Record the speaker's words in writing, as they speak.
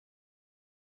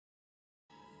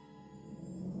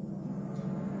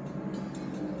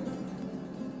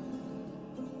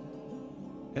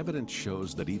Evidence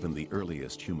shows that even the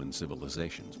earliest human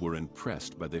civilizations were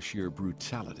impressed by the sheer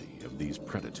brutality of these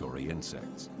predatory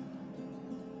insects.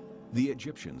 The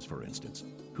Egyptians, for instance,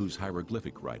 whose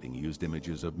hieroglyphic writing used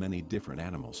images of many different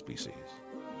animal species.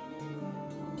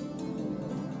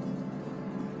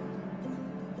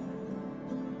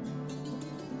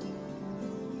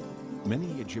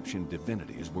 Many Egyptian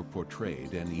divinities were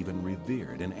portrayed and even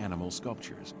revered in animal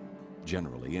sculptures,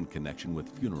 generally in connection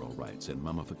with funeral rites and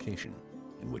mummification,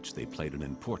 in which they played an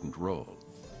important role.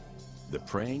 The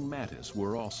praying mantis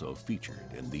were also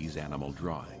featured in these animal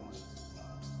drawings.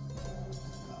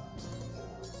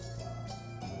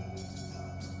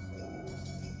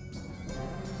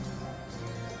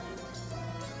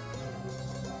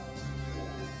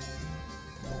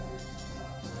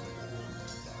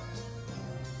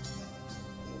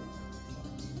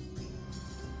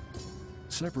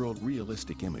 Several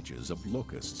realistic images of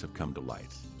locusts have come to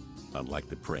light, unlike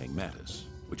the praying mantis,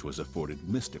 which was afforded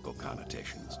mystical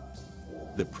connotations.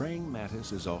 The praying mantis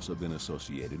has also been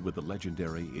associated with the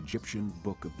legendary Egyptian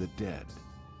Book of the Dead.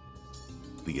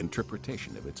 The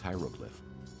interpretation of its hieroglyph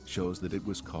shows that it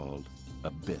was called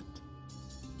a bit.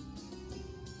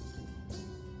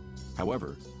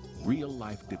 However,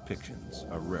 real-life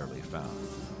depictions are rarely found.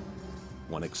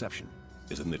 One exception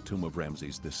is in the tomb of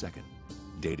Ramses II,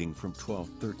 dating from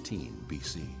 1213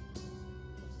 BC.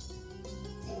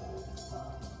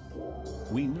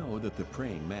 We know that the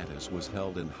praying mantis was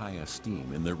held in high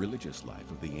esteem in the religious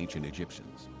life of the ancient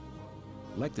Egyptians.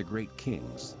 Like the great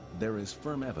kings, there is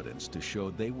firm evidence to show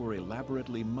they were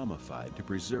elaborately mummified to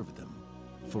preserve them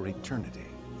for eternity.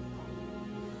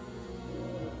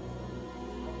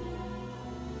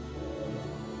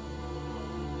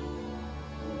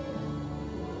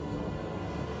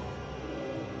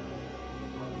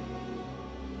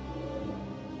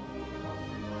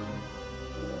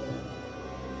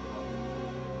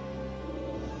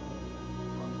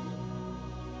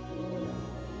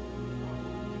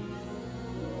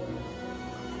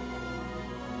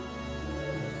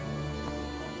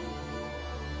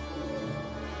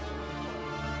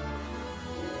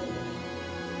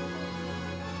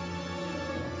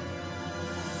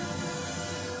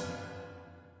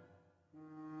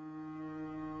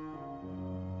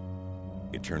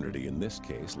 Eternity in this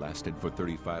case lasted for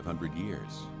 3,500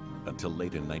 years, until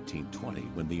late in 1920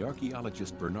 when the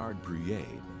archaeologist Bernard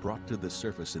Bruyère brought to the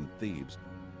surface in Thebes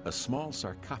a small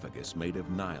sarcophagus made of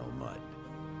Nile mud.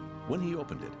 When he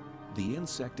opened it, the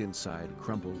insect inside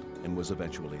crumbled and was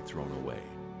eventually thrown away.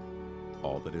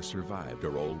 All that has survived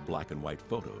are old black and white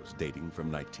photos dating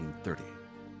from 1930.